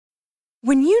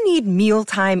When you need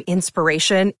mealtime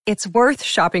inspiration, it's worth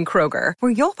shopping Kroger,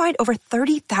 where you'll find over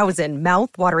 30,000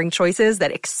 mouth-watering choices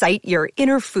that excite your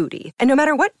inner foodie. And no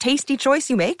matter what tasty choice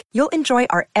you make, you'll enjoy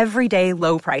our everyday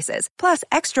low prices, plus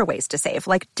extra ways to save,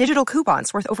 like digital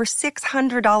coupons worth over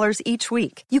 $600 each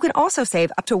week. You can also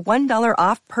save up to $1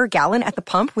 off per gallon at the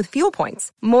pump with fuel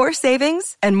points. More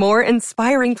savings and more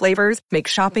inspiring flavors make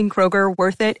shopping Kroger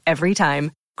worth it every time.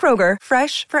 Kroger,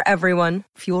 fresh for everyone.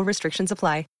 Fuel restrictions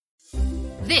apply.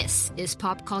 This is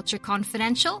Pop Culture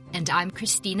Confidential, and I'm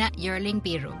Christina Yerling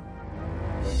Biro.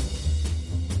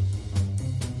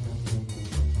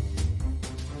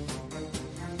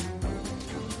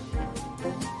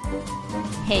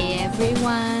 Hey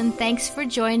everyone, thanks for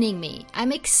joining me.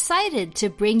 I'm excited to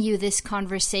bring you this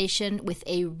conversation with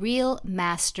a real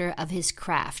master of his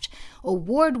craft,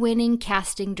 award-winning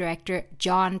casting director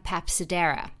John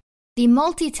Papsidera. The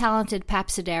multi-talented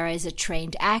Papsidera is a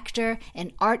trained actor,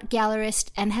 an art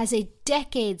gallerist, and has a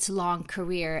decades-long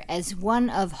career as one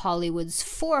of Hollywood's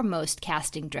foremost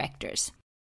casting directors.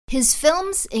 His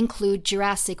films include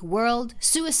Jurassic World,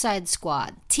 Suicide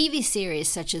Squad, TV series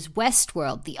such as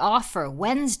Westworld, The Offer,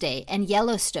 Wednesday, and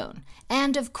Yellowstone,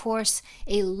 and, of course,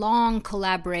 a long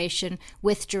collaboration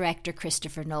with director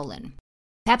Christopher Nolan.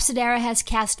 Papsidera has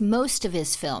cast most of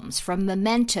his films, from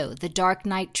Memento, The Dark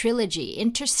Knight Trilogy,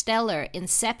 Interstellar,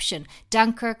 Inception,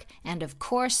 Dunkirk, and of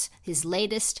course, his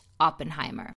latest,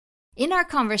 Oppenheimer. In our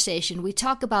conversation, we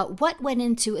talk about what went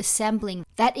into assembling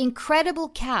that incredible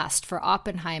cast for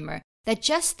Oppenheimer that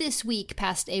just this week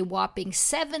passed a whopping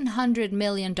 $700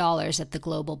 million at the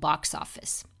global box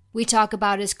office. We talk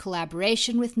about his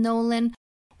collaboration with Nolan,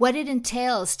 what it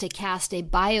entails to cast a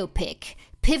biopic,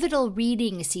 pivotal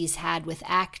readings he's had with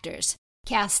actors,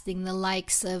 casting the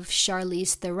likes of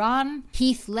Charlize Theron,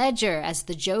 Heath Ledger as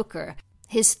the Joker,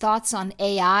 his thoughts on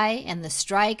AI and the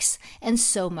strikes, and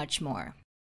so much more.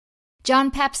 John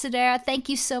Papsidera, thank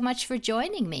you so much for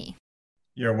joining me.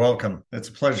 You're welcome. It's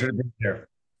a pleasure to be here.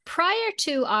 Prior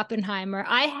to Oppenheimer,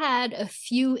 I had a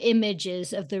few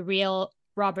images of the real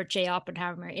Robert J.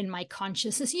 Oppenheimer in my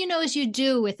consciousness, as you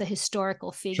do with a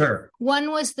historical figure. Sure. One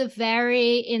was the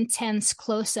very intense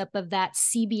close-up of that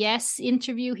CBS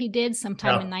interview he did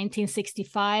sometime in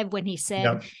 1965 when he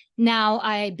said, "Now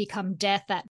I become death,"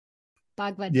 that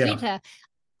Bhagavad Gita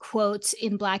quotes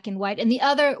in black and white. And the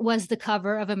other was the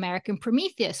cover of American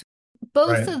Prometheus.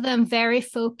 Both of them very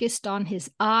focused on his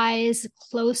eyes,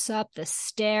 close up, the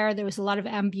stare. There was a lot of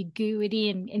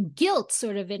ambiguity and guilt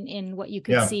sort of in what you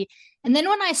could see. And then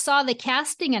when I saw the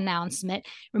casting announcement,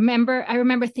 I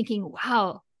remember thinking,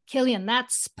 wow, Cillian,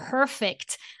 that's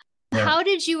perfect. Yeah. How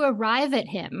did you arrive at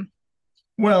him?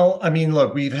 Well, I mean,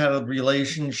 look, we've had a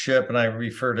relationship, and I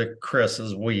refer to Chris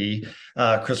as we,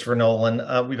 Christopher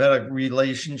Nolan. We've had a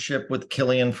relationship with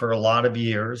Cillian for a lot of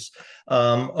years.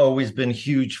 Always been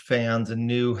huge fans and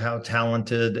knew how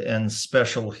talented and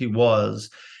special he was.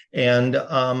 And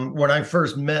when I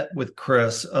first met with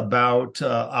Chris about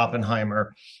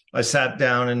Oppenheimer, I sat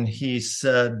down and he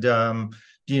said, do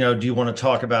you want to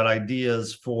talk about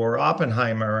ideas for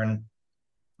Oppenheimer? And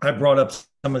I brought up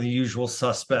some of the usual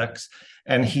suspects.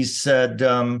 And he said,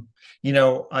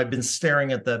 I've been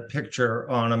staring at that picture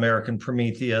on American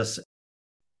Prometheus.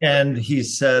 And he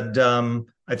said,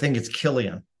 I think it's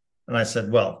Cillian. And I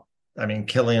said, well, I mean,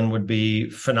 Cillian would be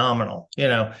phenomenal.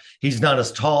 He's not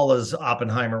as tall as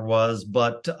Oppenheimer was,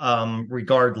 but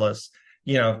regardless,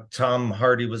 Tom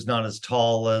Hardy was not as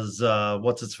tall as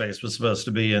what's his face was supposed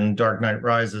to be in Dark Knight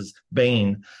Rises,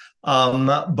 Bane.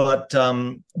 But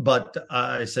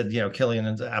I said,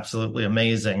 Cillian is absolutely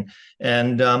amazing.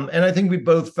 And I think we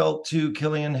both felt too,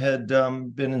 Cillian had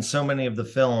been in so many of the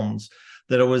films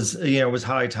that it was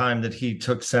high time that he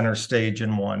took center stage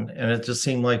in one. And it just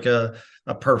seemed like a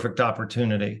perfect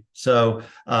opportunity. So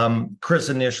Chris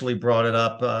initially brought it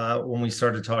up when we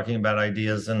started talking about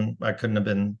ideas, and I couldn't have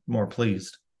been more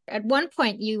pleased. At one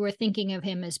point, you were thinking of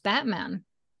him as Batman.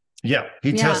 Yeah,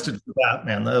 he tested for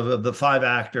Batman. Of the five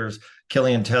actors,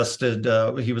 Cillian tested.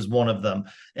 He was one of them,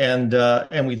 and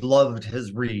we loved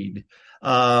his read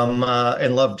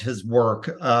and loved his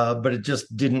work, but it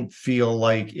just didn't feel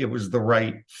like it was the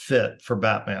right fit for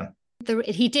Batman.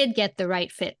 He did get the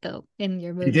right fit, though, in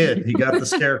your movie. He did. He got the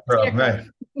scarecrow. Right.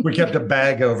 We kept a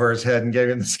bag over his head and gave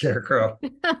him the scarecrow.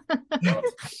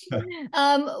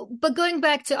 But going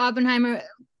back to Oppenheimer,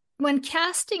 when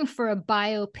casting for a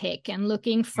biopic and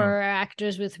looking for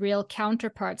actors with real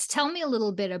counterparts, tell me a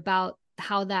little bit about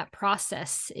how that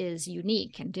process is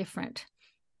unique and different.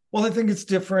 Well, I think it's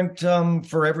different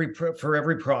for every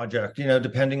project,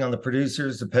 depending on the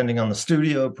producers, depending on the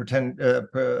studio, depending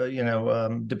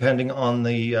on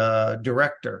the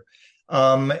director.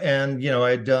 And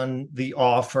I'd done The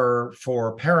Offer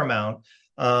for Paramount,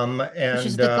 Which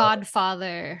is and The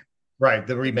Godfather, right,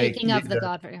 the the remake, making of The the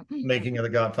Godfather. making of The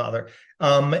Godfather.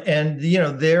 And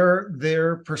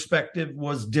their perspective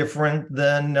was different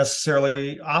than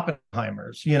necessarily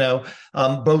Oppenheimer's.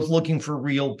 Both looking for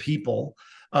real people.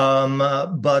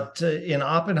 But in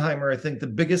Oppenheimer, I think the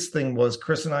biggest thing was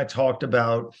Chris and I talked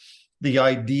about the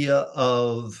idea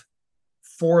of,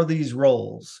 for these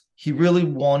roles, he really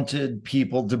wanted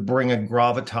people to bring a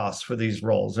gravitas for these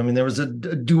roles. I mean, there was a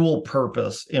dual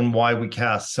purpose in why we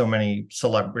cast so many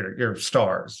celebrity or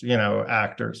stars,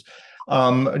 actors,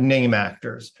 name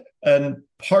actors. And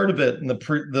part of it, and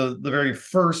the very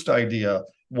first idea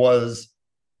was,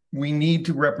 we need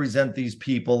to represent these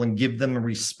people and give them a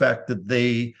respect that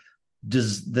they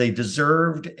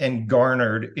deserved and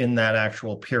garnered in that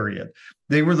actual period.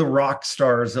 They were the rock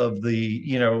stars of the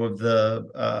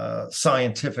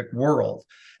scientific world.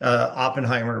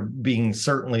 Oppenheimer being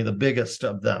certainly the biggest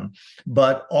of them,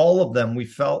 but all of them, we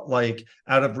felt like,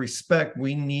 out of respect,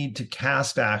 we need to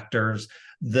cast actors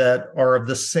that are of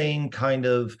the same kind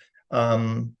of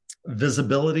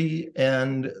visibility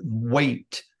and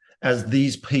weight as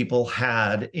these people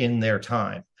had in their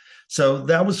time. So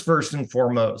that was first and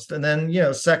foremost. And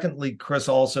then, secondly, Chris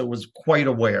also was quite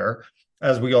aware,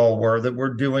 as we all were, that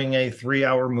we're doing a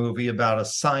 3-hour movie about a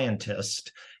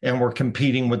scientist and we're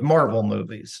competing with Marvel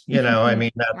movies. I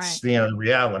mean, that's Right. the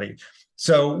reality.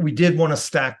 So we did want to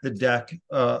stack the deck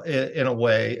in a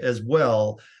way as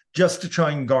well, just to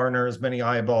try and garner as many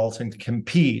eyeballs and to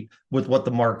compete with what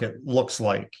the market looks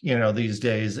like, these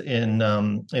days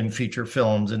in feature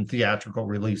films and theatrical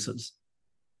releases.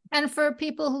 And for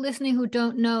people listening who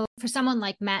don't know, for someone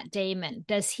like Matt Damon,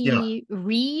 does Yeah. he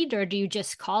read, or do you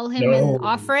just call him and No.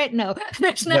 offer it? No,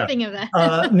 there's Yeah. nothing of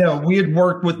that. No, we had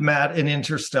worked with Matt in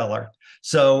Interstellar.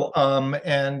 So,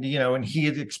 and he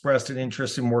had expressed an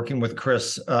interest in working with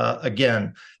Chris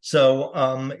again.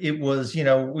 So it was,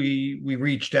 we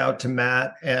reached out to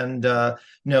Matt, and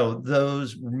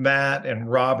those Matt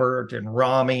and Robert and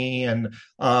Rami and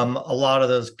a lot of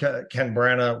those, Ken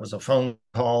Branagh, was a phone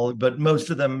call, but most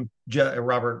of them,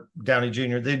 Robert Downey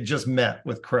Jr., they just met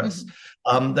with Chris.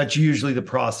 That's usually the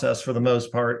process for the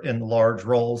most part in large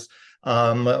roles.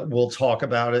 We'll talk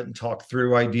about it and talk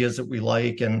through ideas that we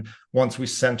like. And once we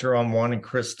center on one and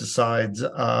Chris decides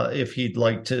if he'd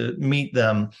like to meet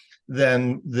them,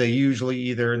 then they usually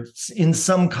either, in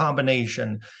some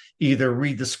combination, either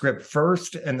read the script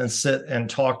first and then sit and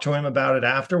talk to him about it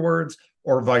afterwards,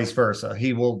 or vice versa.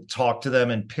 He will talk to them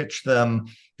and pitch them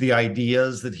the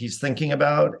ideas that he's thinking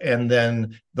about, and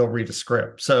then they'll read a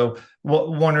script. So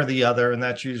one or the other, and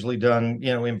that's usually done,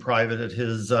 in private at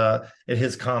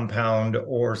his compound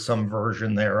or some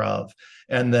version thereof.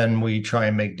 And then we try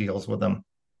and make deals with them.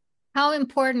 How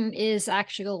important is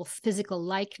actual physical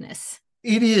likeness?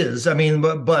 It is. I mean,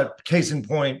 but case in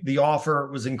point, The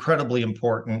Offer was incredibly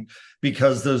important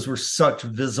because those were such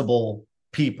visible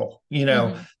people.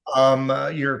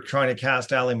 You're trying to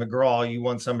cast Ally McGraw, you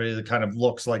want somebody that kind of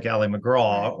looks like Ally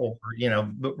McGraw, or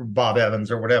Bob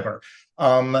Evans or whatever.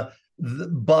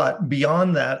 But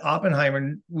beyond that,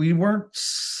 Oppenheimer, we weren't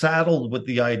saddled with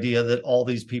the idea that all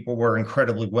these people were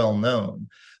incredibly well known.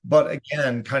 But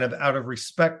again, kind of out of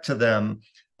respect to them,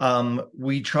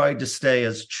 we tried to stay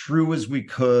as true as we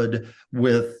could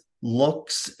with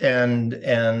looks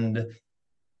and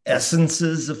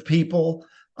essences of people.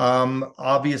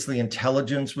 Obviously,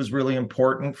 intelligence was really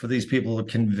important for these people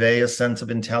to convey a sense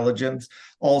of intelligence.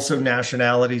 Also,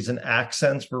 nationalities and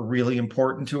accents were really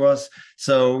important to us.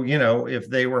 So, if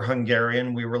they were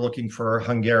Hungarian, we were looking for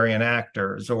Hungarian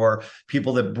actors or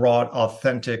people that brought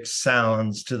authentic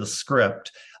sounds to the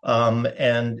script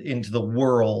and into the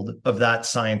world of that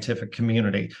scientific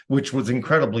community, which was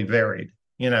incredibly varied.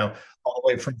 All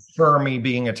the way from Fermi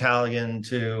being Italian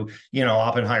to,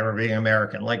 Oppenheimer being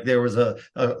American. Like, there was a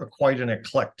quite an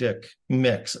eclectic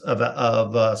mix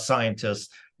of scientists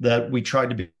that we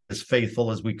tried to be as faithful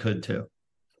as we could to.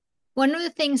 One of the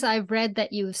things I've read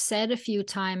that you've said a few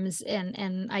times,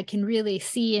 and I can really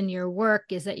see in your work,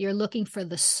 is that you're looking for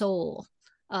the soul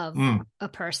of a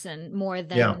person more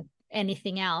than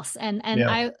anything else. And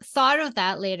I thought of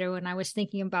that later when I was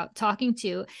thinking about talking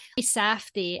to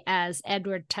Safdie as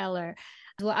Edward Teller.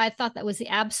 Well, I thought that was the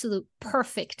absolute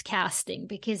perfect casting,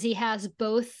 because he has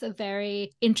both a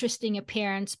very interesting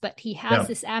appearance, but he has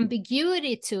this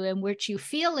ambiguity to him, which you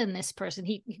feel in this person.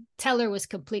 Teller was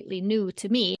completely new to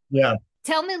me. Yeah.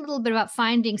 Tell me a little bit about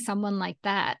finding someone like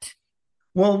that.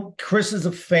 Well, Chris is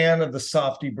a fan of the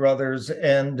Safdie brothers,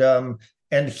 and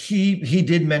And he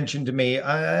did mention to me,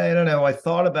 I don't know, I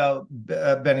thought about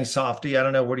Benny Safdie. I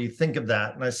don't know, what do you think of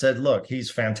that? And I said, look, he's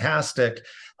fantastic.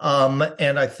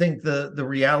 And I think the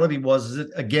reality was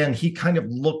that, again, he kind of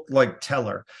looked like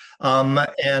Teller.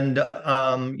 And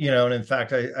in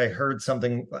fact, I heard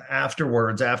something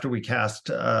afterwards, after we cast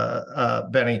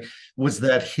Benny, was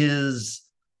that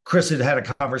Chris had a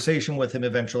conversation with him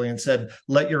eventually and said,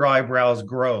 let your eyebrows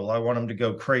grow. I want him to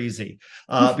go crazy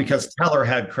because Teller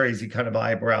had crazy kind of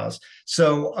eyebrows.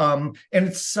 So, and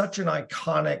it's such an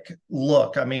iconic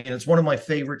look. I mean, it's one of my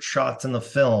favorite shots in the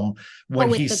film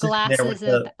when with he's the glasses there with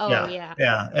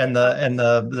yeah, and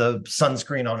the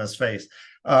sunscreen on his face.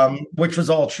 Which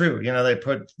was all true. They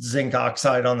put zinc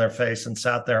oxide on their face and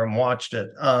sat there and watched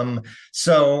it.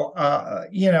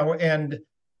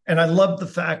 And I love the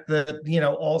fact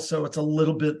that, also it's a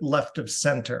little bit left of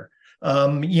center.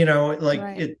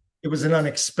 Right. It was an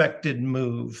unexpected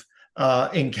move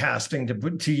in casting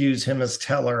to use him as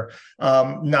Teller,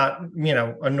 not,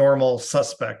 a normal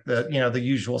suspect that, the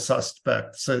usual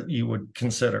suspects that you would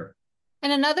consider.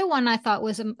 And another one I thought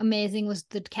was amazing was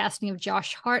the casting of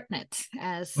Josh Hartnett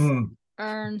as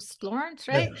Ernst Lawrence,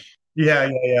 right?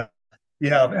 Yeah,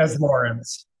 as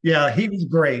Lawrence. Yeah, he was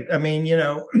great. I mean,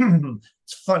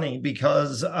 it's funny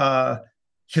because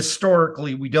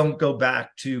historically we don't go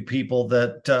back to people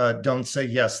that don't say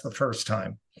yes the first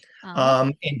time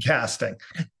in casting.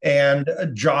 And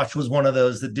Josh was one of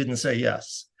those that didn't say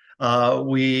yes.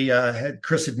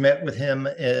 Chris had met with him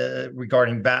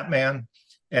regarding Batman,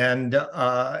 and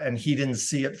he didn't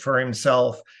see it for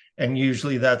himself. And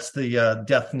usually that's the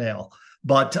death nail.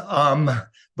 But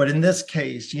in this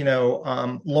case,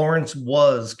 Lawrence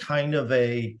was kind of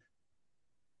a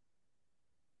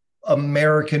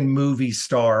American movie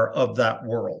star of that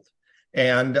world.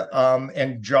 And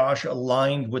Josh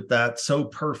aligned with that so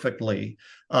perfectly,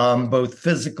 both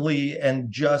physically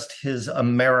and just his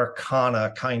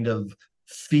Americana kind of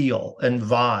feel and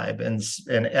vibe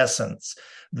and essence,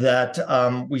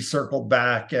 that we circled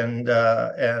back and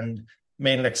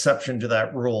made an exception to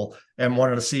that rule and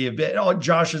wanted to see a bit.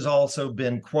 Josh has also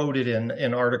been quoted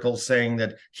in articles saying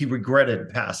that he regretted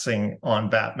passing on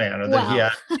Batman, or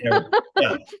that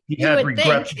he had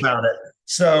regrets about it.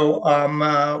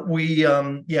 So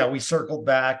we circled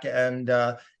back, and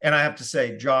I have to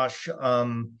say, Josh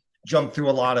jumped through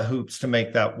a lot of hoops to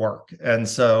make that work, and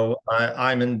so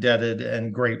I'm indebted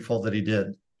and grateful that he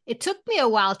did. It took me a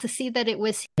while to see that it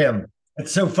was him.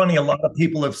 It's so funny. A lot of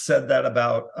people have said that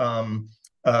about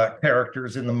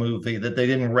characters in the movie, that they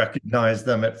didn't recognize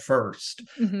them at first,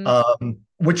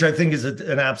 which I think is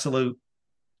an absolute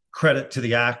credit to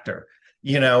the actor.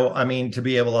 I mean, to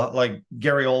be able to, like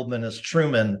Gary Oldman as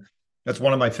Truman, that's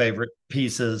one of my favorite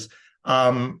pieces.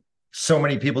 So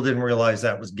many people didn't realize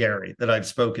that was Gary that I've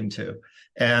spoken to.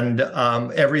 And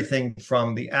everything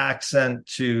from the accent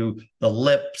to the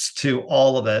lips to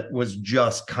all of it was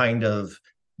just kind of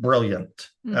brilliant.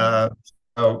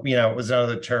 So, it was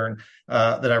another turn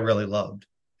that I really loved.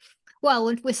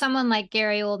 Well, with someone like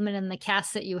Gary Oldman and the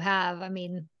cast that you have, I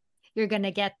mean, you're going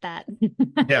to get that.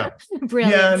 Yeah.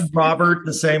 Brilliant. Yeah, and Robert,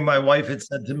 the same. My wife had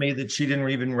said to me that she didn't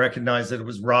even recognize that it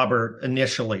was Robert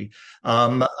initially,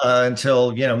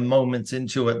 until, moments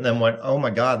into it, and then went, oh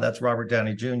my God, that's Robert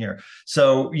Downey Jr.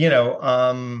 So,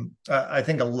 I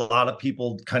think a lot of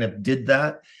people kind of did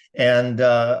that. And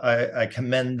I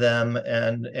commend them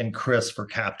and Chris for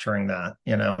capturing that,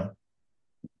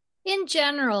 In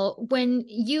general, when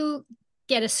you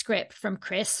get a script from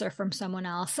Chris or from someone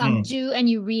else, and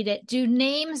you read it, do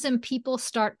names and people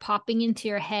start popping into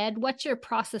your head? What's your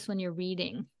process when you're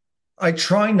reading? I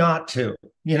try not to.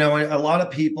 A lot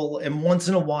of people, and once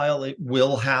in a while it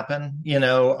will happen,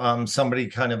 somebody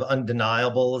kind of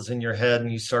undeniable is in your head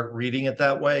and you start reading it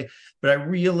that way. But I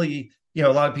really, a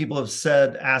lot of people have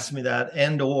asked me that,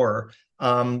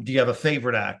 do you have a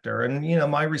favorite actor?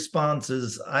 And, my response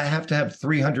is I have to have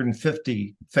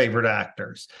 350 favorite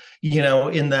actors,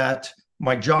 in that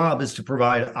my job is to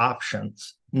provide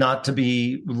options, not to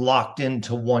be locked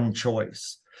into one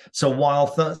choice. So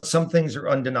while some things are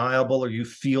undeniable, or you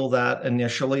feel that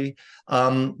initially,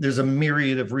 there's a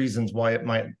myriad of reasons why it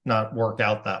might not work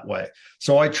out that way.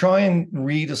 So I try and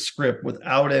read a script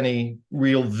without any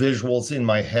real visuals in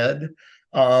my head.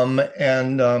 And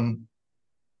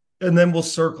then we'll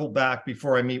circle back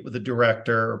before I meet with the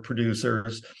director or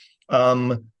producers,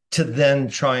 to then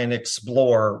try and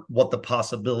explore what the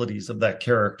possibilities of that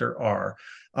character are.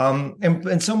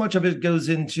 And so much of it goes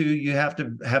into, you have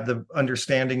to have the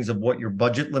understandings of what your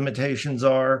budget limitations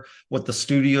are, what the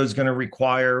studio is going to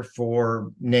require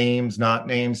for names, not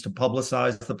names, to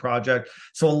publicize the project.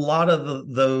 So a lot of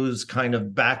those kind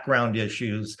of background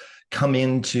issues come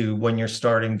into when you're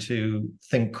starting to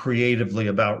think creatively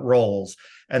about roles.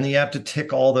 And you have to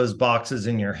tick all those boxes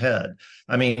in your head.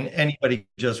 I mean, anybody can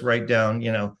just write down,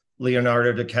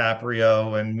 Leonardo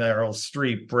DiCaprio and Meryl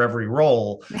Streep for every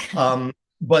role.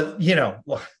 But,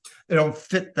 they don't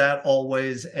fit that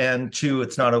always. And two,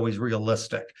 it's not always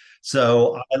realistic.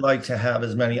 So I like to have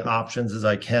as many options as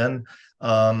I can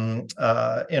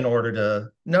in order to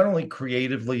not only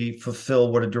creatively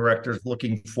fulfill what a director is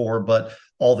looking for, but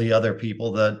all the other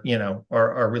people that,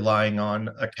 are relying on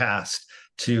a cast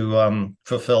to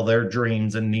fulfill their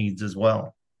dreams and needs as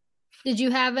well. Did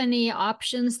you have any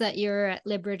options that you're at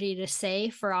liberty to say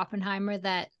for Oppenheimer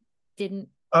that didn't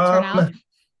turn out?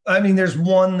 I mean, there's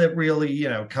one that really,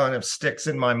 kind of sticks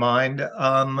in my mind,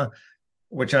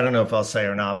 which I don't know if I'll say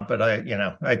or not, but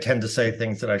I tend to say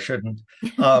things that I shouldn't.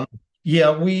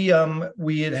 Yeah, we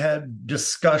had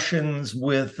discussions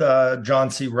with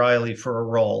John C. Reilly for a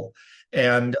role,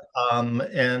 and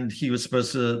he was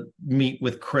supposed to meet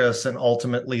with Chris, and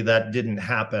ultimately that didn't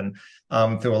happen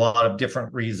through a lot of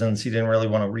different reasons. He didn't really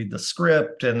want to read the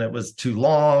script, and it was too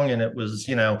long, and it was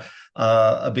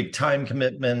a big time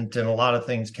commitment, and a lot of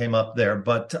things came up there.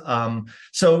 But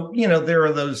so there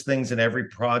are those things in every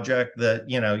project that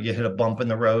you hit a bump in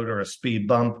the road or a speed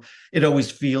bump. It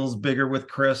always feels bigger with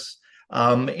Chris.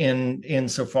 In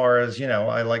so far as,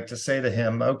 I like to say to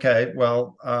him, okay,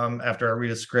 well, after I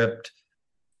read a script,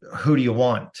 who do you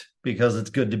want? Because it's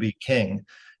good to be king,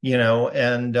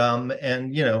 and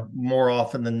more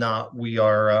often than not, we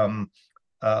are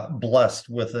blessed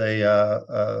with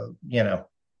a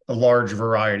large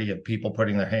variety of people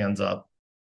putting their hands up.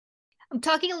 I'm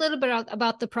talking a little bit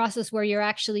about the process where you're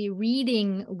actually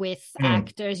reading with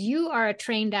actors. You are a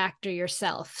trained actor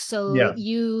yourself, so yeah.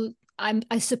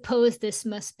 I suppose this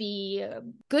must be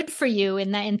good for you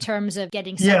in terms of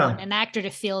getting an actor to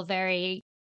feel very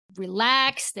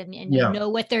relaxed and you know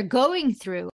what they're going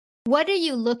through. What are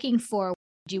you looking for?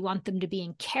 Do you want them to be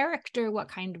in character? What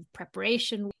kind of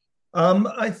preparation?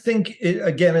 I think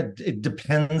it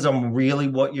depends on really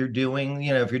what you're doing.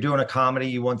 If you're doing a comedy,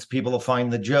 you want people to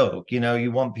find the joke.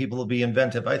 You want people to be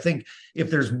inventive. I think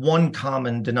if there's one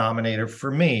common denominator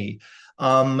for me,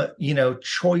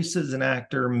 choices an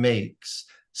actor makes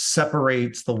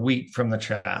separates the wheat from the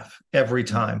chaff every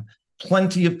time.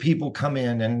 Plenty of people come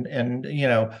in and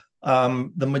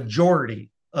the majority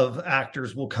of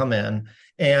actors will come in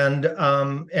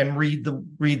and read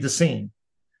the scene.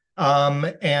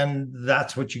 And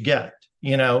that's what you get,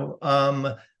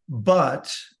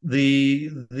 but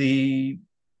the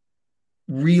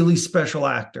really special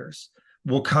actors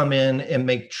will come in and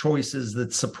make choices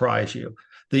that surprise you,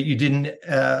 that you didn't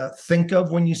think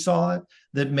of when you saw it,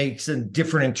 that makes a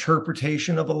different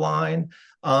interpretation of a line.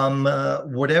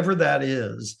 Whatever that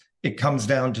is, it comes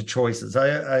down to choices.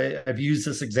 I've used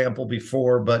this example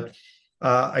before, but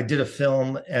I did a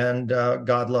film, and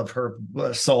God love her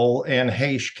soul, Anne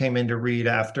Heche came in to read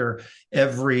after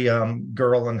every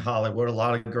girl in Hollywood. A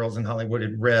lot of girls in Hollywood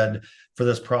had read for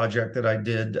this project that I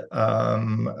did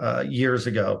years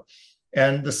ago.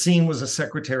 And the scene was a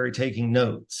secretary taking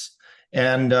notes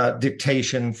and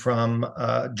dictation from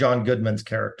John Goodman's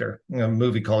character in a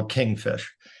movie called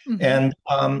Kingfish. Mm-hmm.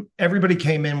 And everybody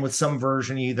came in with some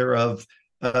version either of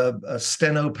a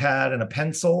steno pad and a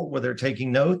pencil where they're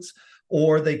taking notes,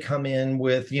 or they come in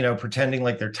with, pretending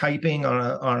like they're typing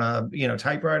on a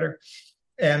typewriter.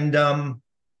 And Anne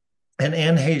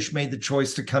Heche made the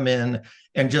choice to come in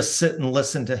and just sit and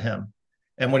listen to him.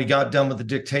 And when he got done with the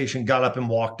dictation, got up and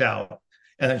walked out.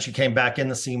 And then she came back in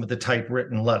the scene with the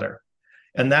typewritten letter.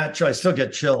 And that, I still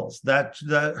get chills. That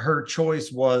her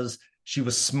choice was, she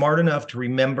was smart enough to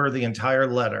remember the entire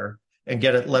letter and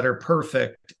get it letter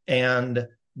perfect. And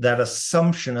that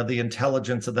assumption of the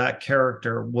intelligence of that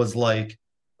character was like,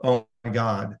 oh my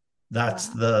God, that's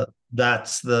the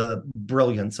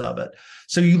brilliance of it.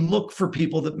 So you look for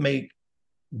people that make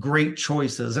great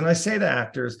choices. And I say to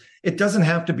actors, it doesn't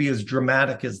have to be as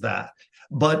dramatic as that,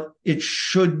 but it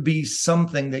should be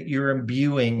something that you're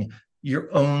imbuing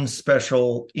your own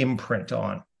special imprint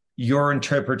on, your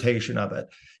interpretation of it,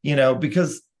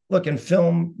 because look, in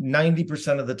film,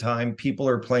 90% of the time, people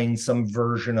are playing some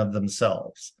version of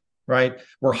themselves, right?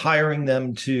 We're hiring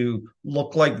them to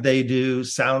look like they do,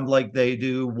 sound like they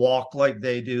do, walk like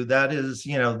they do. That is,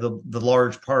 the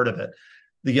large part of it.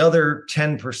 The other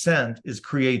 10% is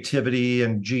creativity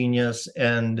and genius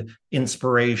and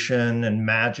inspiration and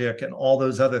magic and all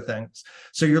those other things.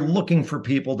 So you're looking for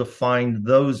people to find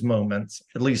those moments,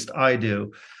 at least I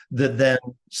do, that then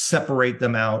separate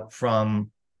them out from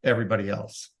everybody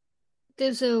else.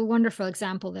 There's a wonderful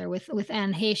example there with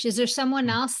Anne Heche. Is there someone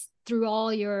else through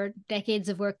all your decades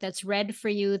of work that's read for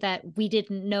you that we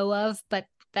didn't know of, but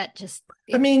that just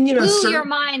blew your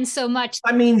mind so much?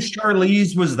 I mean,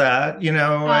 Charlize was that,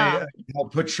 I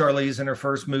helped put Charlize in her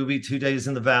first movie, 2 Days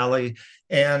in the Valley.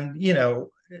 And,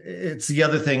 it's the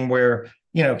other thing where,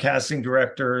 casting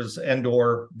directors and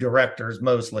or directors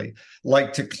mostly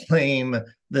like to claim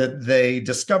that they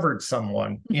discovered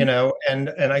someone,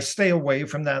 and I stay away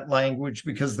from that language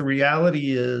because the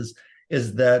reality is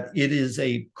that it is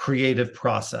a creative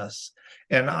process.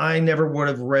 And I never would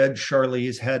have read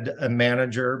Charlize had a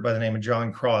manager by the name of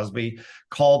John Crosby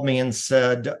called me and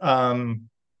said,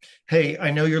 hey,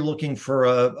 I know you're looking for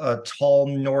a tall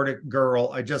Nordic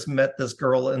girl. I just met this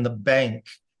girl in the bank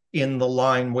in the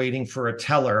line waiting for a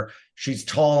teller. She's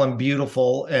tall and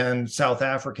beautiful and South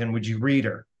African. Would you read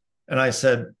her? And I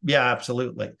said, yeah,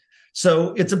 absolutely.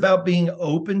 So it's about being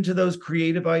open to those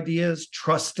creative ideas,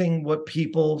 trusting what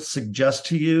people suggest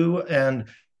to you. And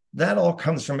that all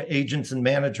comes from agents and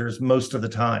managers most of the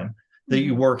time that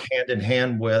you work hand in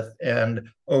hand with. And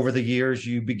over the years,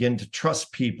 you begin to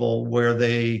trust people where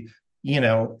they,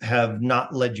 have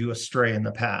not led you astray in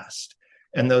the past.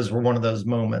 And those were one of those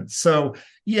moments. So,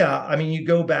 yeah, I mean, you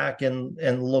go back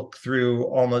and look through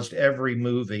almost every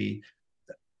movie.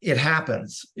 It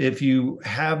happens. If you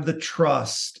have the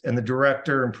trust and the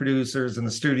director and producers and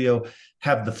the studio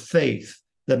have the faith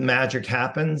that magic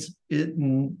happens,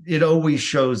 it always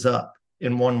shows up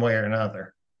in one way or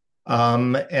another.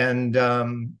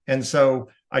 And so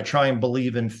I try and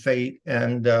believe in fate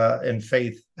and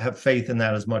have faith in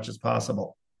that as much as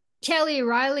possible. Kelly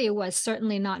Riley was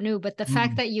certainly not new, but the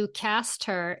fact that you cast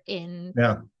her in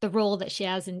the role that she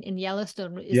has in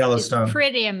Yellowstone is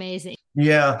pretty amazing.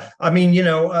 Yeah. I mean,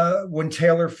 when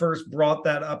Taylor first brought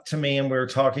that up to me and we were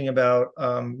talking about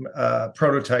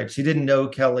prototypes, he didn't know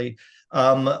Kelly.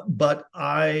 But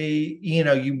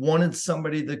you wanted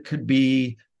somebody that could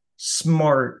be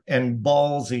smart and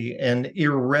ballsy and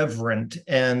irreverent.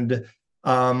 And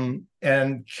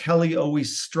Kelly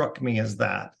always struck me as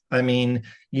that. I mean,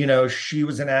 she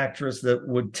was an actress that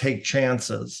would take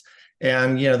chances.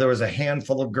 And, there was a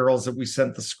handful of girls that we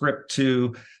sent the script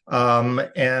to.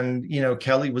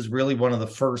 Kelly was really one of the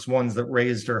first ones that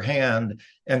raised her hand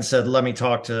and said, let me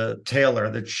talk to Taylor,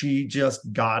 that she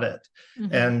just got it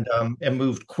and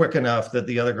moved quick enough that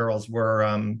the other girls were,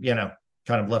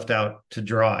 kind of left out to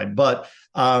dry. But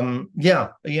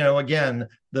again,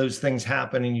 those things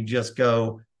happen and you just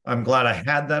go, I'm glad I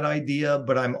had that idea,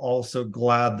 but I'm also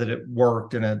glad that it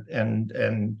worked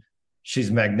and she's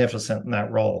magnificent in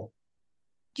that role.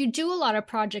 You do a lot of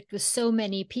projects with so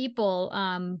many people,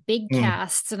 big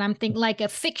casts, and I'm thinking like a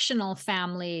fictional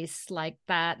families like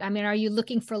that. I mean, are you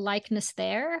looking for likeness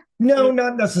there? No,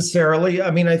 not necessarily.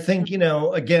 I mean, I think,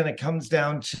 again, it comes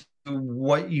down to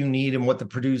what you need and what the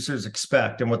producers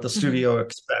expect and what the studio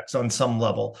expects on some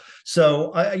level.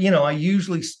 So, I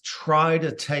usually try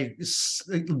to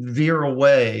veer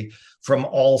away from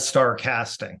all-star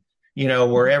casting.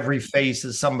 Where every face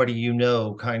is somebody,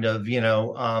 kind of,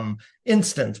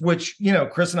 instance, which,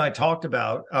 Chris and I talked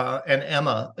about, and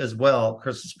Emma as well,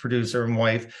 Chris's producer and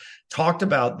wife, talked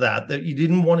about that you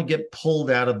didn't want to get pulled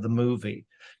out of the movie,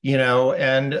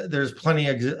 and there's plenty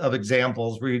of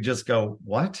examples where you just go,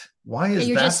 what? Why is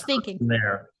you're that just thinking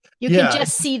there? You can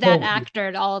just see that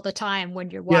actor all the time when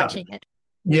you're watching it.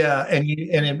 Yeah, and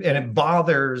it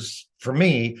bothers, for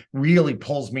me, really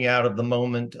pulls me out of the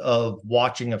moment of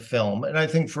watching a film, and I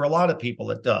think for a lot of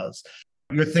people it does.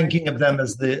 You're thinking of them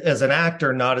as an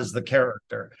actor, not as the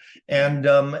character, and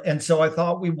so I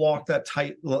thought we walked that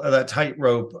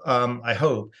tightrope. I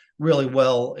hope really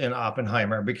well in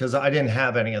Oppenheimer because I didn't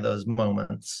have any of those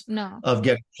moments of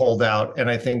getting pulled out, and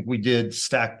I think we did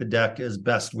stack the deck as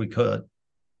best we could.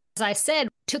 As I said,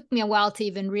 it took me a while to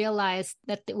even realize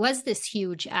that there was this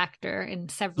huge actor in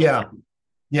several films.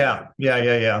 Yeah.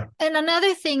 And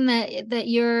another thing that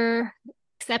you're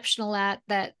exceptional at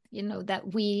that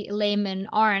we laymen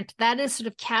aren't, that is sort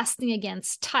of casting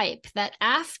against type, that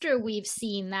after we've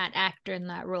seen that actor in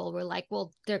that role, we're like,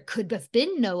 well, there could have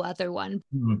been no other one.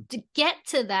 To get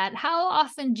to that, how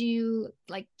often do you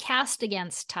cast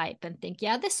against type and think,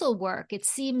 yeah, this will work? It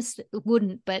seems it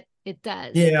wouldn't, but it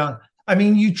does. Yeah. I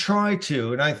mean, you try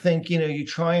to, and I think, I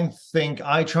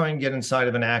try and get inside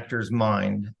of an actor's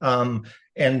mind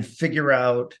and figure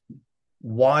out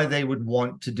why they would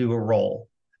want to do a role.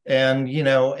 And,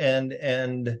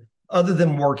 and other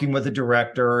than working with a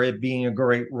director or it being a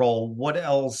great role, what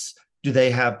else do they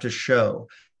have to show?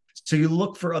 So you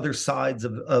look for other sides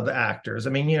of actors. I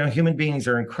mean, human beings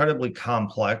are incredibly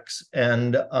complex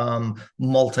and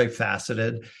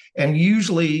multifaceted. And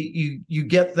usually you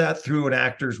get that through an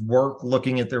actor's work,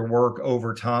 looking at their work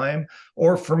over time.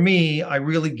 Or for me, I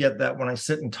really get that when I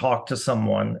sit and talk to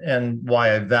someone, and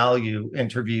why I value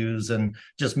interviews and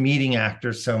just meeting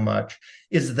actors so much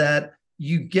is that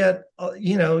you get,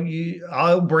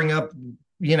 I'll bring up,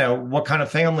 what kind of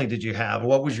family did you have?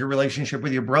 What was your relationship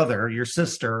with your brother, or your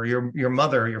sister, or your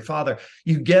mother, or your father?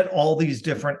 You get all these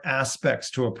different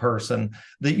aspects to a person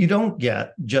that you don't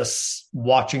get just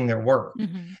watching their work.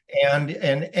 Mm-hmm.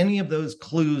 And any of those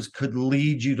clues could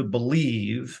lead you to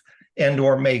believe and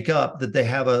or make up that they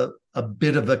have a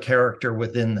bit of a character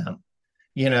within them,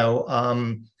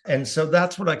 and so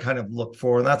that's what I kind of look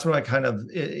for. And that's what I kind of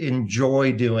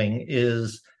enjoy doing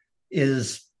is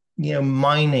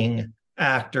mining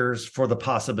actors for the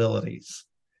possibilities.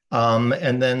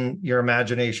 And then your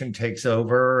imagination takes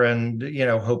over, and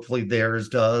hopefully theirs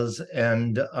does,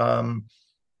 and it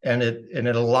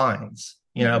aligns,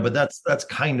 but that's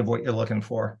kind of what you're looking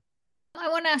for. I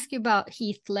want to ask you about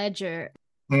Heath Ledger.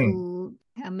 Ooh,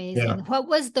 amazing. Yeah. What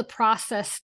was the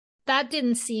process? That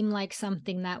didn't seem like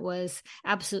something that was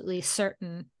absolutely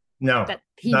certain that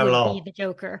he would be the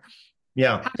Joker.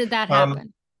 Yeah. How did that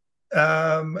happen?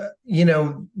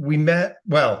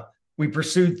 We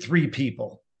pursued 3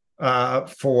 people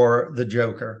for the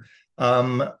Joker.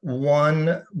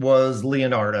 One was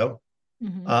Leonardo.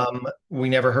 Mm-hmm. We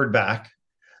never heard back.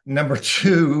 Number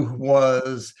 2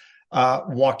 was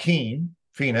Joaquin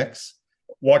Phoenix.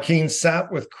 Joaquin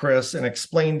sat with Chris and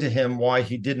explained to him why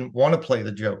he didn't want to play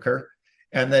the Joker,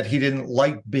 and that he didn't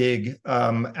like big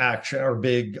action or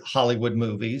big Hollywood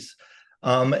movies.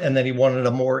 And then he wanted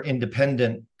a more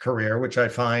independent career, which I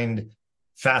find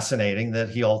fascinating, that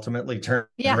he ultimately turned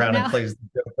around and plays the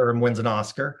Joker and wins an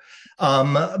Oscar.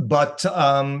 But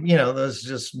there's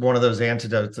just one of those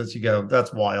antidotes that you go,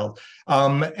 that's wild.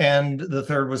 And the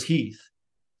third was Heath.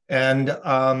 And,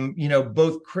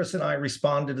 both Chris and I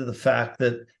responded to the fact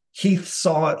that Heath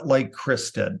saw it like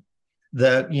Chris did,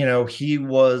 that, he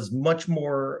was much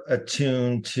more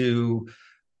attuned to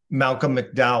Malcolm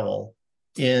McDowell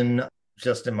in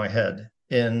my head.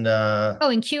 In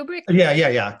Kubrick?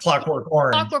 Yeah. Clockwork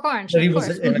Orange. Clockwork Orange. That he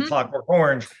was in a Clockwork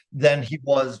Orange than he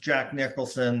was Jack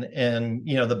Nicholson in,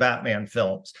 the Batman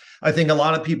films. I think a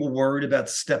lot of people worried about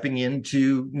stepping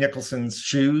into Nicholson's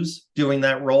shoes doing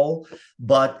that role.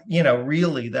 But,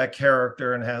 really that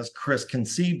character, and as Chris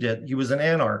conceived it, he was an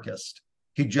anarchist.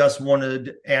 He just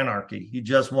wanted anarchy. He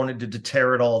just wanted to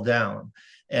tear it all down.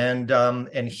 And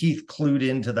Heath clued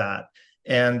into that.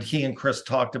 And he and Chris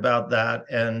talked about that,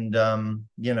 and,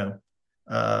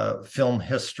 film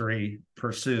history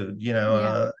pursued,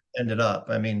 ended up.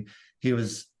 I mean, he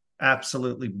was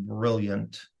absolutely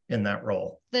brilliant in that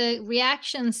role. The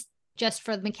reactions just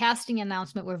for the casting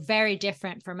announcement were very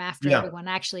different from after everyone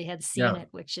actually had seen it,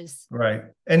 which is right.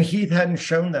 And Heath hadn't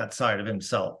shown that side of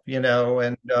himself, and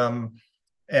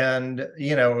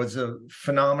it was a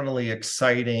phenomenally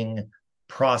exciting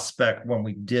prospect when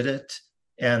we did it.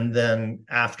 And then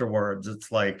afterwards,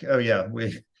 it's like, oh yeah,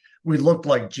 we looked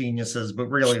like geniuses, but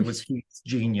really it was Heath's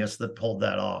genius that pulled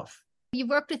that off. You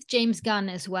worked with James Gunn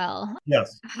as well.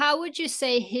 Yes. How would you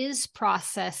say his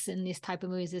process in these type of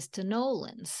movies is to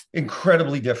Nolan's?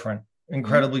 Incredibly different. When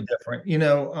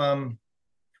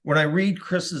I read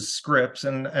Chris's scripts,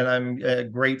 and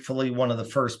I'm gratefully one of the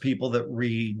first people that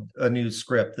read a new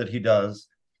script that he does,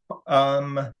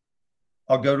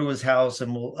 I'll go to his house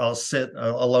and I'll sit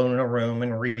alone in a room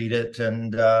and read it,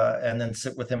 and then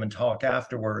sit with him and talk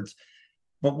afterwards.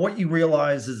 But what you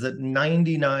realize is that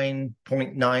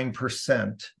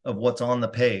 99.9% of what's on the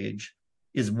page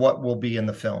is what will be in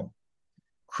the film.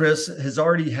 Chris has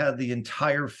already had the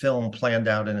entire film planned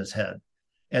out in his head.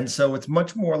 And so it's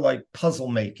much more like puzzle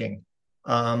making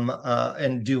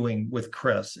and doing with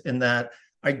Chris, in that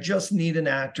I just need an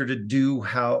actor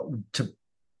to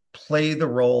play the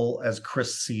role as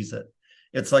Chris sees it.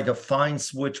 It's like a fine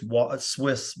Swiss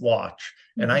watch,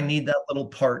 and I need that little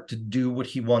part to do what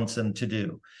he wants him to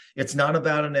do. It's not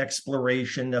about an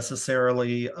exploration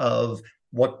necessarily of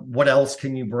what else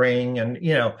can you bring, and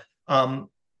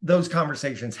those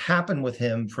conversations happen with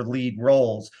him for lead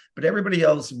roles, but everybody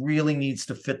else really needs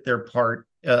to fit their part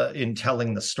in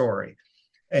telling the story.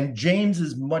 And James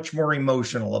is much more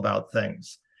emotional about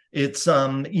things. It's,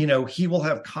 he will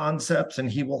have concepts and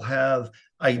he will have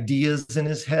ideas in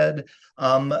his head,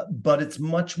 but it's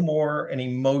much more an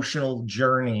emotional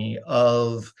journey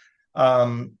of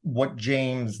what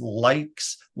James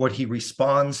likes, what he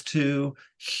responds to.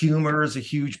 Humor is a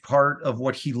huge part of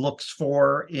what he looks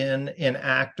for in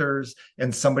actors,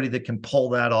 and somebody that can pull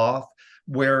that off.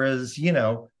 Whereas,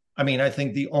 I mean, I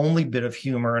think the only bit of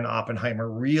humor in Oppenheimer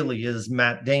really is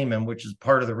Matt Damon, which is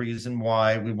part of the reason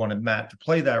why we wanted Matt to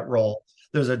play that role.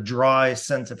 There's a dry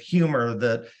sense of humor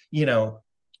that,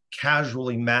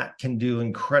 casually Matt can do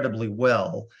incredibly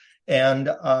well. And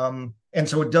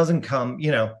so it doesn't come,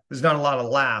 there's not a lot of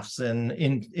laughs in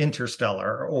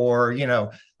Interstellar or,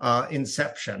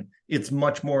 Inception. It's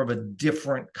much more of a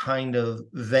different kind of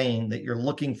vein that you're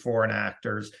looking for in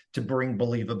actors to bring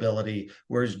believability.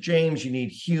 Whereas James, you need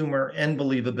humor and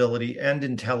believability and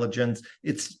intelligence.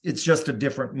 It's just a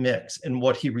different mix. And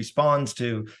what he responds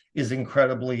to is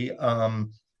incredibly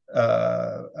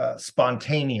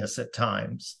spontaneous at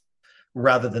times,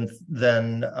 rather than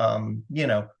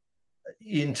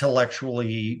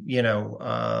intellectually,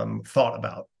 thought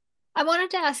about. I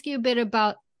wanted to ask you a bit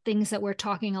about things that we're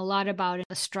talking a lot about in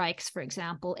the strikes, for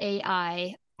example,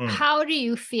 AI. How do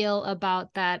you feel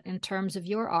about that in terms of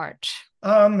your art?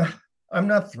 I'm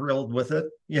not thrilled with it.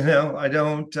 I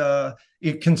don't,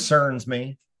 it concerns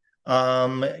me.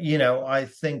 I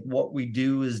think what we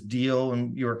do is deal,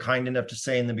 and you were kind enough to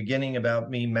say in the beginning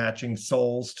about me matching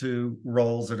souls to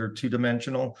roles that are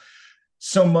two-dimensional.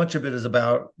 So much of it is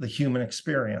about the human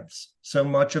experience. So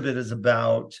much of it is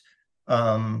about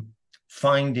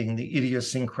finding the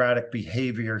idiosyncratic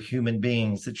behavior human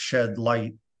beings that shed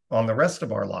light on the rest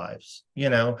of our lives,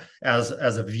 as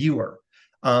a viewer,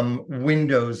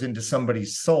 windows into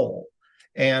somebody's soul.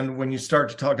 And when you start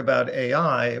to talk about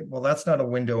AI, well, that's not a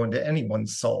window into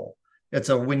anyone's soul. It's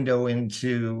a window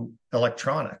into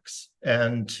electronics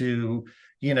and to,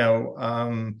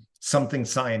 something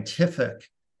scientific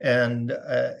and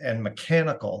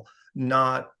mechanical,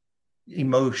 not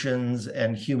emotions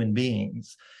and human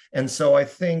beings. And so I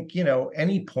think,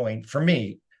 any point for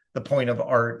me, the point of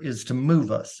art is to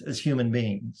move us as human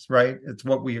beings, right? It's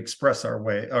what we express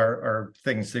our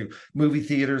things through. Movie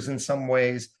theaters in some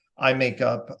ways, I make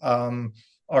up,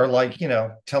 are like,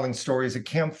 telling stories at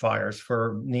campfires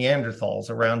for Neanderthals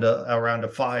around a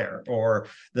fire, or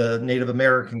the Native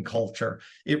American culture.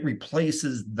 It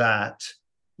replaces that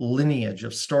lineage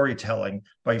of storytelling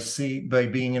by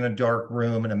being in a dark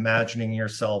room and imagining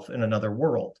yourself in another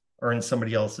world or in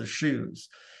somebody else's shoes.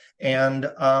 And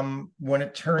when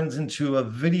it turns into a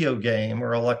video game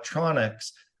or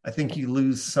electronics, I think you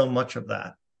lose so much of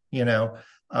that.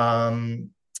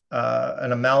 An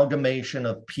amalgamation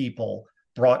of people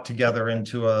brought together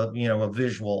into a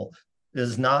visual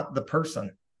is not the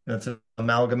person. It's an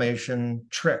amalgamation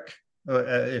trick,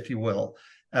 if you will.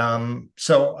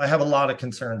 So I have a lot of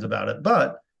concerns about it.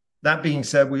 But that being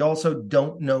said, we also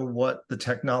don't know what the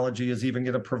technology is even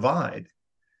going to provide,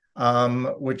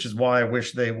 which is why I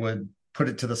wish they would put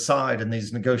it to the side in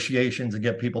these negotiations and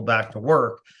get people back to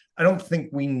work. I don't think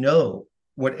we know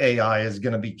what AI is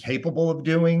going to be capable of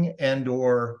doing and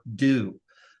or do.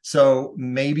 So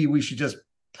maybe we should just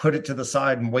put it to the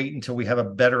side and wait until we have a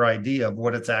better idea of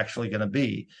what it's actually going to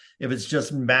be. If it's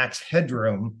just max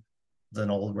headroom, it's an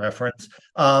old reference,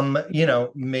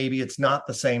 maybe it's not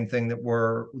the same thing that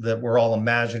we're all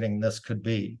imagining this could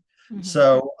be. Mm-hmm.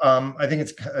 So I think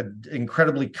it's an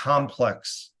incredibly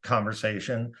complex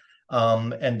conversation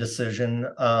and decision,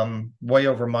 way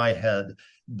over my head.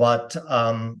 But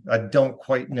I don't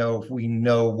quite know if we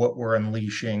know what we're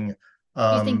unleashing.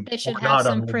 You think they should have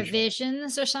some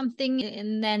provisions or something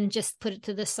and then just put it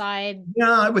to the side?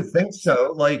 Yeah, I would think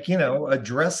so. Like,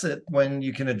 address it when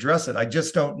you can address it. I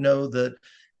just don't know that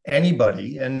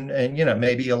anybody, and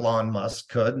maybe Elon Musk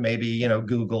could, maybe,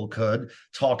 Google could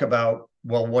talk about,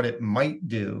 well, what it might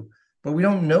do, but we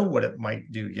don't know what it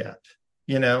might do yet,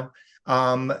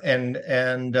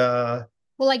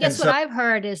 well, I guess what I've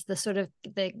heard is the sort of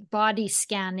the body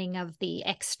scanning of the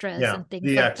extras and things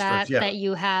like that that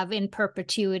you have in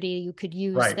perpetuity. You could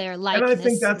use their likeness. And I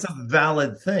think that's a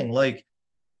valid thing. Like,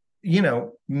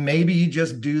 maybe you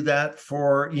just do that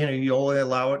for, you only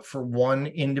allow it for one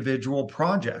individual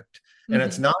project. And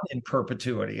it's not in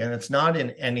perpetuity, and it's not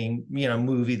in any,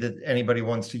 movie that anybody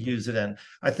wants to use it in.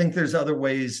 I think there's other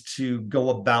ways to go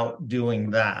about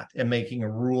doing that and making a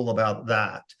rule about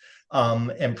that.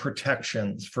 And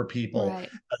protections for people, as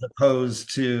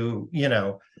opposed to,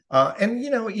 even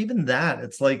that,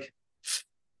 it's like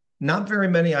not very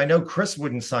many. I know Chris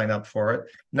wouldn't sign up for it.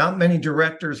 Not many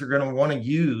directors are going to want to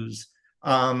use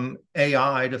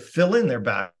AI to fill in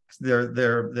their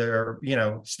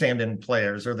stand-in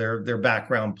players or their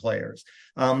background players.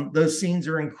 Those scenes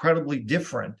are incredibly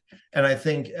different. And I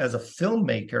think as a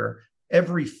filmmaker,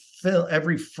 every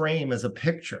frame is a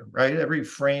picture, right? Every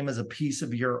frame is a piece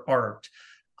of your art.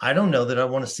 I don't know that I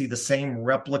want to see the same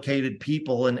replicated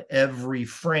people in every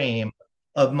frame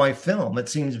of my film. It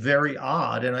seems very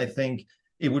odd, and I think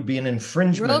it would be an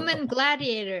infringement. Roman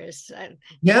gladiators.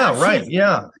 Yeah, right.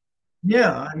 Yeah.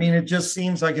 Yeah. I mean, it just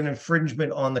seems like an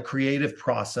infringement on the creative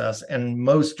process, and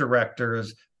most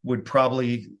directors would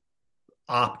probably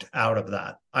opt out of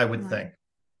that, I would think.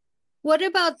 What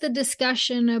about the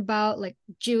discussion about like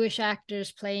Jewish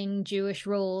actors playing Jewish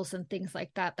roles and things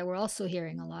like that we're also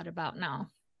hearing a lot about now?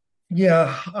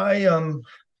 Yeah,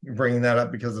 you're bringing that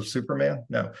up because of Superman?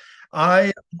 No.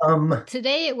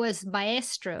 Today it was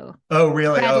Maestro. Oh,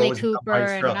 really? Bradley Cooper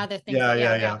and other things.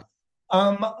 Yeah.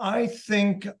 I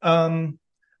think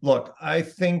look, I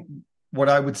think what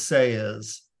I would say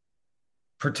is,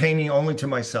 pertaining only to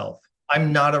myself,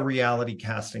 I'm not a reality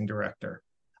casting director.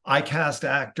 I cast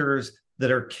actors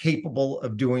that are capable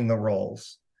of doing the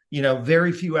roles.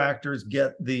 Very few actors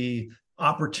get the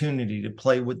opportunity to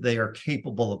play what they are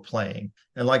capable of playing.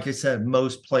 And like I said,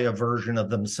 most play a version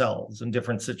of themselves in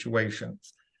different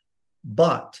situations.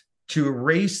 But to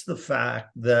erase the fact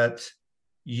that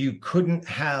you couldn't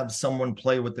have someone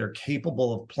play what they're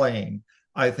capable of playing,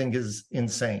 I think is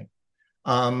insane.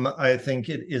 I think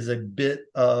it is a bit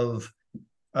of,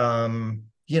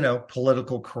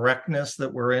 political correctness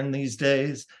that we're in these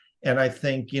days. And I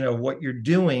think, what you're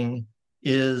doing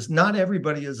is, not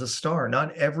everybody is a star.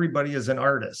 Not everybody is an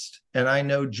artist. And I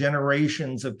know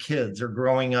generations of kids are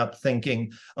growing up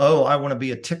thinking, oh, I want to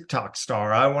be a TikTok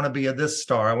star. I want to be this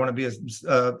star. I want to be an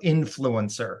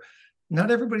influencer.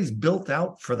 Not everybody's built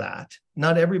out for that.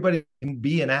 Not everybody can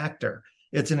be an actor.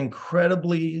 It's an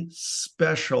incredibly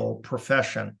special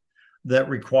profession that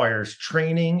requires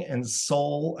training and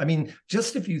soul. I mean,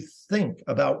 just if you think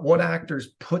about what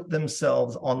actors put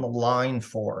themselves on the line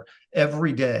for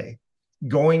every day,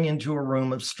 going into a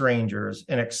room of strangers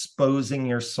and exposing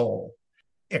your soul,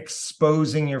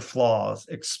 exposing your flaws,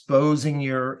 exposing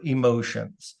your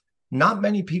emotions. Not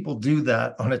many people do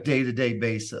that on a day-to-day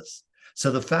basis. So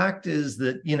the fact is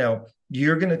that,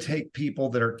 you're going to take people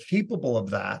that are capable of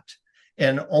that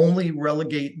and only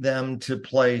relegate them to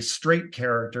play straight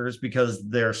characters because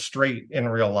they're straight in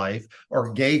real life,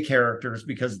 or gay characters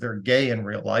because they're gay in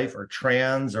real life, or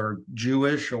trans or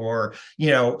Jewish, or,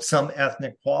 some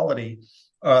ethnic quality.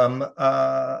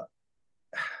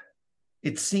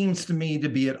 It seems to me to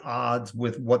be at odds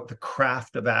with what the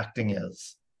craft of acting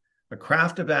is. The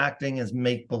craft of acting is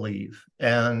make-believe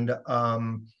and,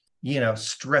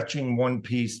 stretching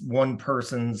one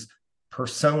person's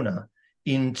persona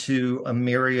into a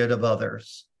myriad of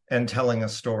others and telling a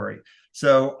story.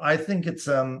 So I think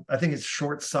it's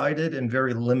short-sighted and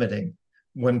very limiting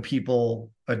when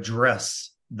people address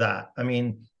that. I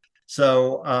mean,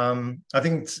 so I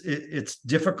think it's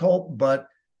difficult, but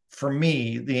for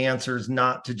me, the answer is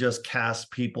not to just cast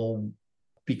people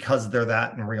because they're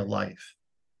that in real life.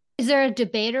 Is there a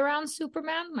debate around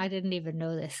Superman? I didn't even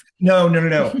know this. No,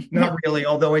 not really.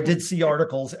 Although I did see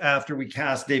articles after we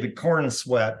cast David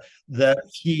Cornsweet that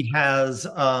he has,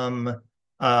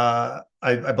 I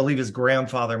believe his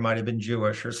grandfather might have been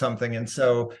Jewish or something. And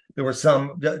so there were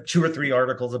 2 or 3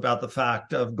 articles about the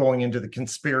fact of going into the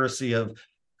conspiracy of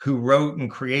who wrote and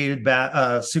created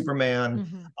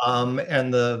Superman,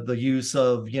 and the use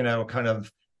of, kind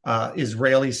of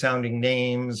Israeli sounding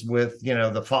names with,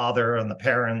 the father and the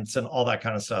parents and all that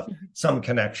kind of stuff, some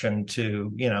connection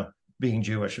to, being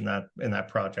Jewish in that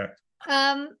project.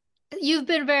 You've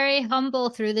been very humble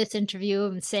through this interview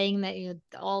and saying that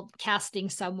all casting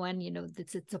someone,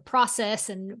 it's a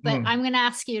process. But I'm going to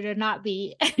ask you to not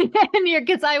be in here,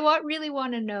 because I really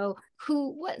want to know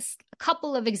what's a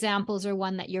couple of examples, or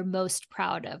one that you're most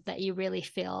proud of, that you really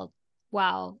feel,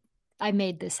 wow, I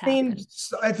made this happen.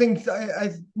 I think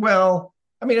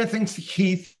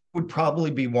Heath would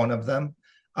probably be one of them.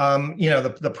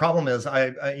 The problem is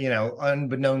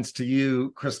unbeknownst to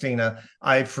you, Christina,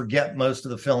 I forget most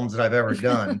of the films that I've ever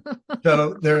done.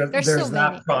 So there's so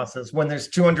that process. When there's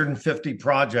 250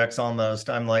 projects almost,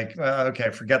 I'm like, okay,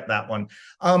 forget that one.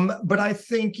 But I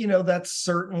think, that's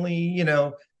certainly,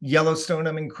 Yellowstone,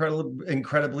 I'm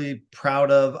incredibly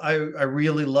proud of. I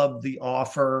really love The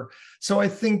Offer. So I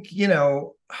think,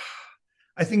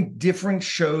 I think different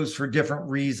shows for different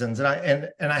reasons. And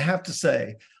I have to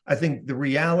say, I think the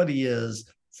reality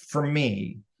is, for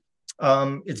me,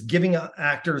 it's giving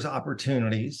actors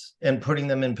opportunities and putting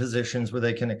them in positions where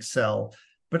they can excel.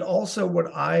 But also, what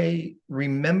I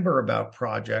remember about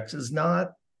projects is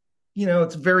not,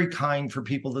 it's very kind for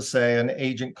people to say. An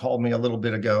agent called me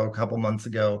a couple months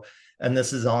ago, and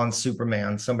this is on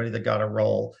Superman, somebody that got a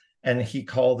role. And he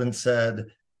called and said,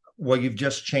 well, you've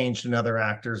just changed another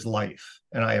actor's life,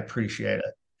 and I appreciate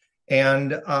it.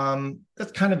 And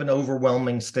that's kind of an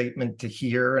overwhelming statement to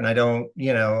hear. And I don't,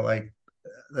 like,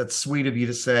 that's sweet of you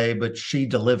to say, but she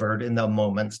delivered in the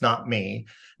moments, not me.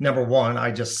 Number one,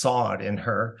 I just saw it in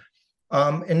her.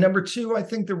 And number two, I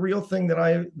think the real thing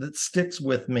that sticks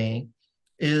with me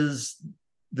is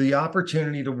the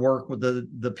opportunity to work with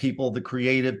the people, the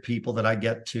creative people that I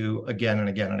get to again and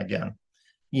again and again.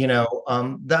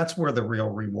 That's where the real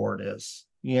reward is,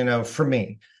 for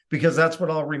me, because that's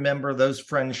what I'll remember, those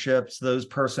friendships, those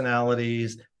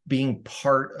personalities, being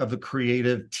part of a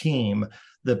creative team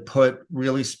that put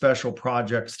really special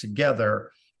projects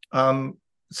together,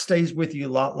 stays with you a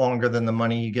lot longer than the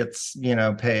money you gets,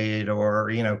 paid,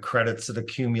 or, credits that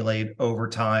accumulate over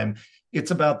time.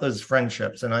 It's about those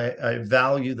friendships. And I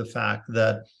value the fact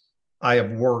that I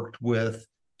have worked with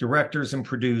directors and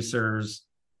producers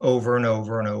over and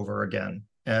over and over again.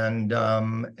 And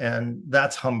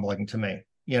that's humbling to me,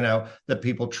 that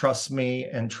people trust me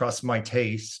and trust my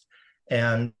taste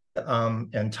and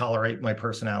tolerate my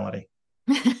personality.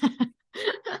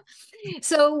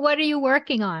 So what are you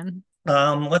working on?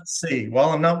 Let's see. Well,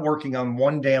 I'm not working on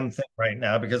one damn thing right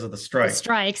now because of the strike. The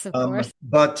strikes, of course.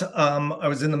 But I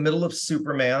was in the middle of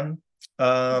Superman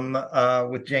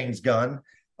with James Gunn.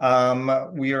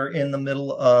 We are in the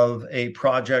middle of a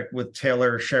project with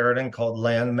Taylor Sheridan called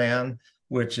Landman,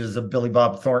 which is a Billy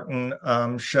Bob Thornton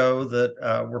show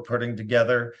that we're putting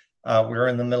together. We're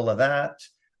in the middle of that.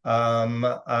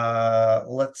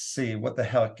 Let's see, what the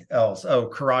heck else? Oh,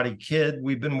 Karate Kid,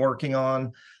 we've been working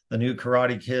on the new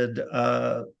Karate Kid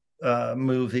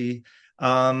movie.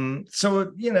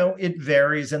 So, it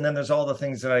varies. And then there's all the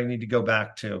things that I need to go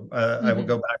back to. I will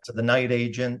go back to The Night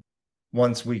Agent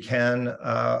once we can,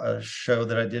 a show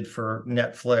that I did for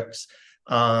Netflix.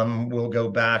 We'll go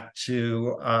back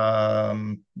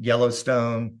to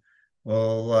Yellowstone.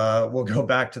 We'll go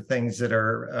back to things that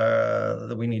are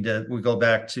that we go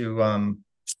back to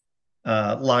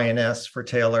Lioness for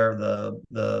Taylor,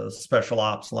 the special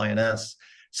ops Lioness.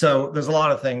 So there's a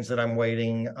lot of things that I'm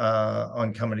waiting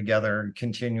on coming together and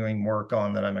continuing work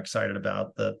on that I'm excited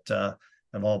about that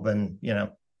have all been,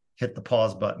 hit the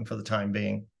pause button for the time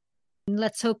being.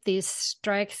 Let's hope these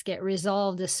strikes get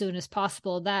resolved as soon as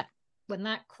possible. When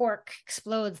that cork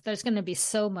explodes, there's going to be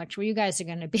so much where you guys are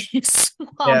going to be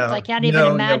swamped. Yeah. I can't even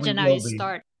imagine how you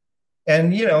start.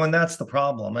 And, and that's the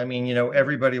problem. I mean,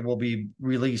 everybody will be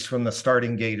released from the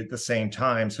starting gate at the same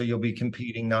time. So you'll be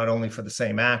competing not only for the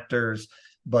same actors,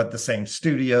 but the same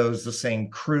studios, the same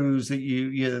crews that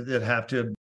that have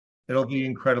to. It'll be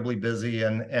incredibly busy.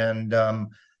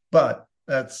 But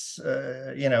that's,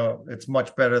 it's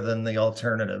much better than the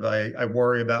alternative. I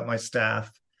worry about my staff.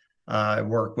 I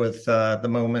work with at the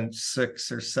moment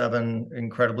 6 or 7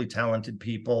 incredibly talented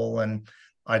people, and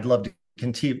I'd love to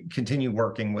continue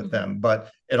working with them,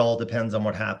 but it all depends on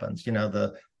what happens.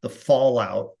 The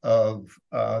fallout of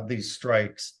these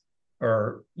strikes,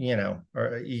 or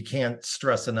you can't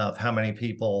stress enough how many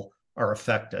people are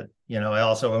affected. I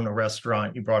also own a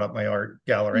restaurant. You brought up my art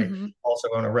gallery. Also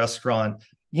own a restaurant.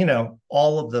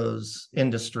 All of those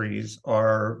industries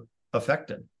are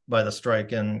affected by the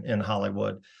strike in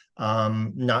Hollywood.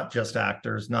 Not just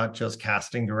actors, not just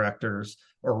casting directors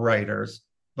or writers,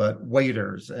 but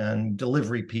waiters and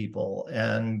delivery people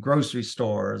and grocery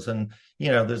stores. And,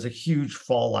 there's a huge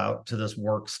fallout to this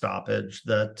work stoppage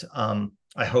that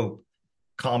I hope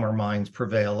calmer minds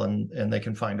prevail and they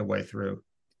can find a way through.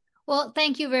 Well,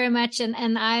 thank you very much.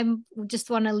 And I just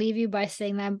want to leave you by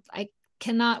saying that I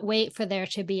cannot wait for there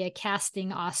to be a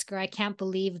casting Oscar. I can't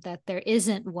believe that there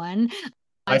isn't one.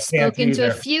 I've spoken to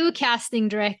a few casting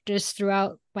directors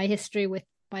throughout my history with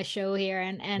my show here,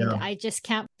 and I just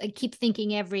can't. I keep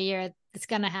thinking every year it's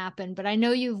going to happen, but I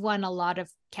know you've won a lot of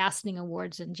casting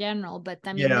awards in general, but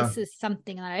I mean, this is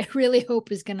something that I really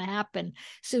hope is going to happen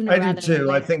sooner rather than later. I do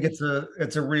too. I think it's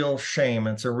a real shame.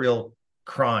 It's a real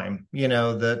crime,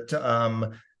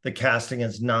 that the casting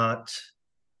is not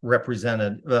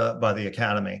represented by the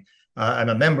Academy. I'm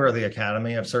a member of the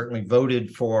Academy. I've certainly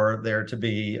voted for there to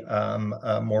be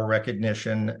more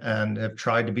recognition and have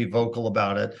tried to be vocal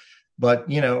about it. But,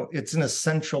 it's an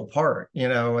essential part.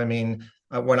 I mean,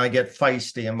 when I get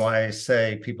feisty and why I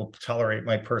say people tolerate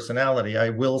my personality, I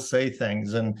will say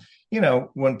things. And,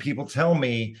 when people tell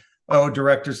me, oh,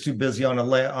 director's too busy on a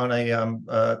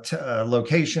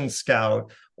location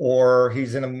scout, or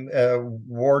he's in a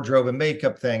wardrobe and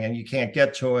makeup thing and you can't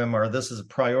get to him, or this is a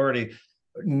priority.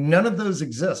 None of those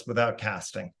exist without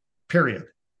casting, period.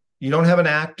 You don't have an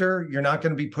actor, you're not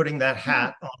going to be putting that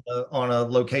hat on a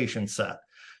location set.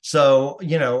 So,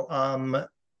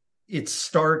 it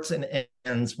starts and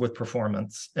ends with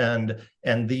performance and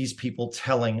these people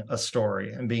telling a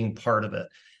story and being part of it.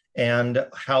 And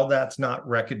how that's not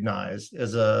recognized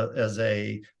as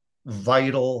a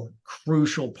vital,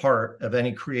 crucial part of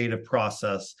any creative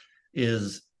process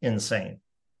is insane.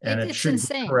 And it should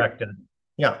be corrected.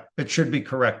 Yeah, it should be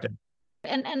corrected.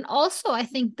 And also, I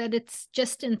think that it's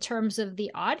just in terms of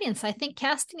the audience. I think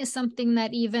casting is something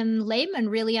that even laymen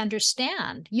really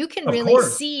understand. You can really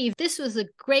see if this was a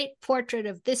great portrait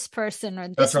of this person or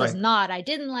this was not. I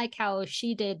didn't like how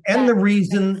she did. And the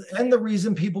reason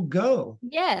people go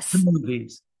to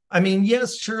movies. I mean,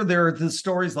 yes, sure, there are the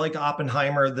stories like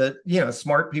Oppenheimer that,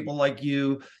 smart people like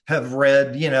you have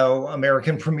read,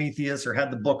 American Prometheus or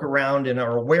had the book around and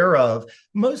are aware of.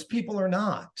 Most people are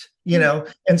not, and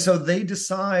so they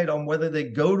decide on whether they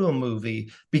go to a movie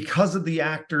because of the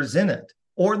actors in it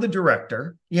or the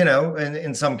director, and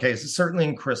in some cases, certainly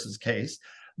in Chris's case.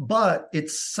 But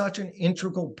it's such an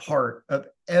integral part of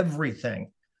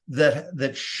everything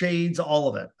that shades all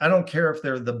of it. I don't care if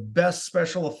they're the best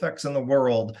special effects in the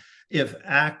world. If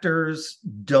actors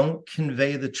don't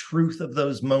convey the truth of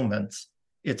those moments,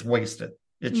 it's wasted.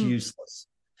 It's useless.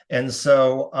 And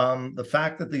so the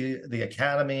fact that the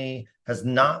Academy has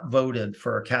not voted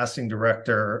for a casting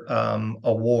director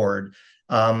award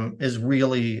is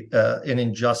really an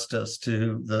injustice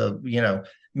to the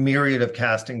myriad of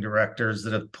casting directors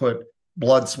that have put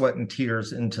blood, sweat, and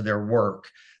tears into their work.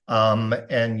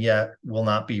 And yet will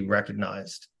not be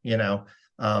recognized,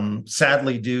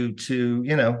 sadly, due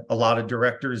to, a lot of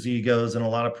directors' egos and a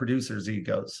lot of producers'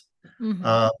 egos.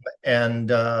 And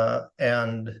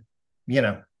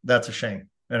that's a shame.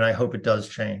 And I hope it does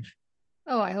change.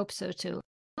 Oh, I hope so, too.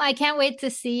 I can't wait to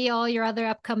see all your other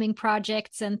upcoming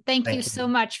projects. And thank you so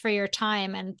much for your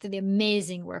time and the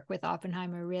amazing work with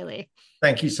Oppenheimer, really.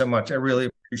 Thank you so much. I really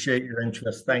appreciate your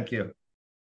interest. Thank you.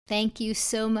 Thank you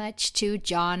so much to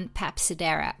John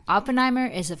Papsidera. Oppenheimer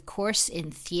is, of course, in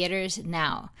theaters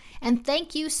now. And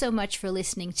thank you so much for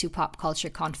listening to Pop Culture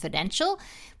Confidential.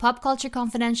 Pop Culture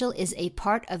Confidential is a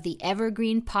part of the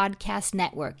Evergreen Podcast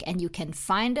Network, and you can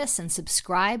find us and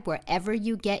subscribe wherever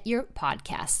you get your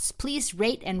podcasts. Please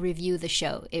rate and review the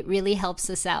show. It really helps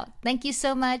us out. Thank you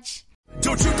so much.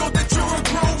 Don't you know that you're a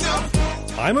grown-up?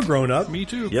 I'm a grown-up. Me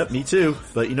too. Yep, me too.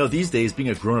 But these days being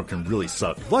a grown-up can really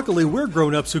suck. Luckily, we're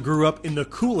grown-ups who grew up in the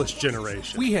coolest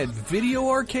generation. We had video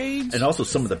arcades. And also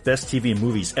some of the best TV and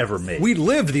movies ever made. We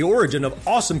lived the origin of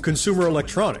awesome consumer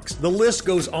electronics. The list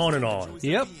goes on and on.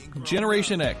 Yep,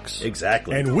 Generation X.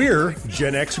 Exactly. And we're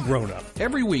Gen X grown-up.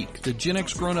 Every week, the Gen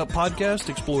X Grown Up podcast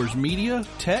explores media,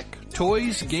 tech,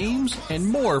 toys, games, and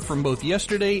more from both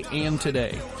yesterday and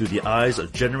today. Through the eyes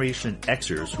of Generation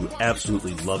Xers who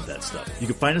absolutely love that stuff. You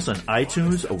can find us on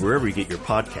iTunes or wherever you get your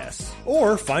podcasts.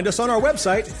 Or find us on our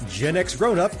website,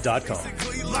 genxgrownup.com.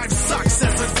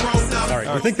 All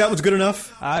right, you think that was good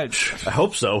enough? I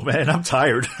hope so, man. I'm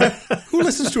tired. Who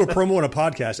listens to a promo on a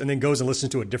podcast and then goes and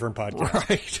listens to a different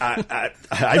podcast? Right.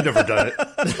 I've never done it.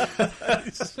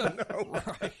 No.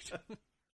 Right.